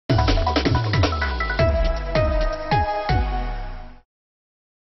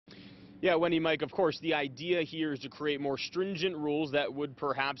Yeah, Wendy, Mike, of course, the idea here is to create more stringent rules that would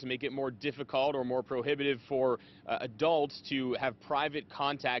perhaps make it more difficult or more prohibitive for adults to have private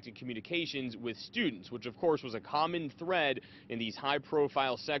contact and communications with students, which, of course, was a common thread in these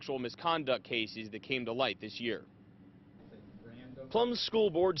high-profile sexual misconduct cases that came to light this year. Plum's school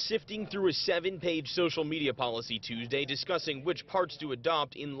board sifting through a 7-page social media policy Tuesday discussing which parts to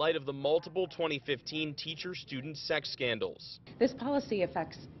adopt in light of the multiple 2015 teacher-student sex scandals. This policy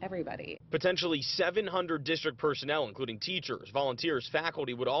affects everybody. Potentially 700 district personnel, including teachers, volunteers,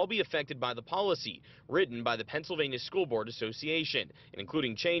 faculty, would all be affected by the policy, written by the Pennsylvania School Board Association, and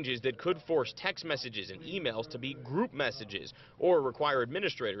including changes that could force text messages and emails to be group messages or require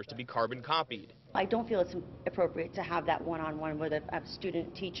administrators to be carbon copied. I don't feel it's appropriate to have that one-on-one with a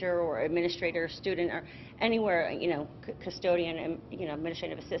student, teacher, or administrator, student, or anywhere, custodian and,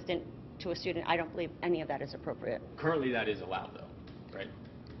 administrative assistant to a student. I don't believe any of that is appropriate. Currently that is allowed, though, right?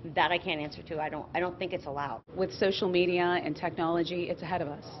 That I can't answer to. I don't think it's allowed. With social media and technology, it's ahead of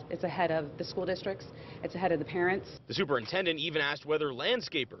us. It's ahead of the school districts. It's ahead of the parents. The superintendent even asked whether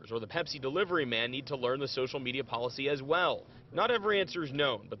landscapers or the Pepsi delivery man need to learn the social media policy as well. Not every answer is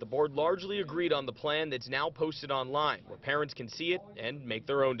known, but the board largely agreed on the plan that's now posted online, where parents can see it and make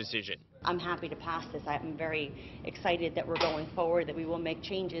their own decision. I'm happy to pass this. I'm very excited that we're going forward, that we will make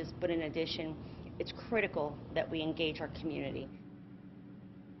changes, but in addition, it's critical that we engage our community.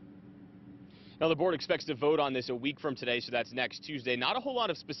 Now, the board expects to vote on this a week from today, so that's next Tuesday. Not a whole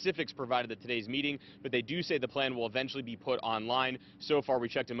lot of specifics provided at today's meeting, but they do say the plan will eventually be put online. So far, we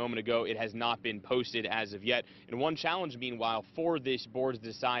checked a moment ago, it has not been posted as of yet. And one challenge, meanwhile, for this board is to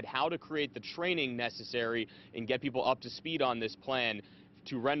decide how to create the training necessary and get people up to speed on this plan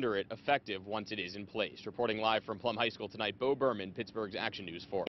to render it effective once it is in place. Reporting live from Plum High School tonight, Bo Berman, Pittsburgh's Action News 4.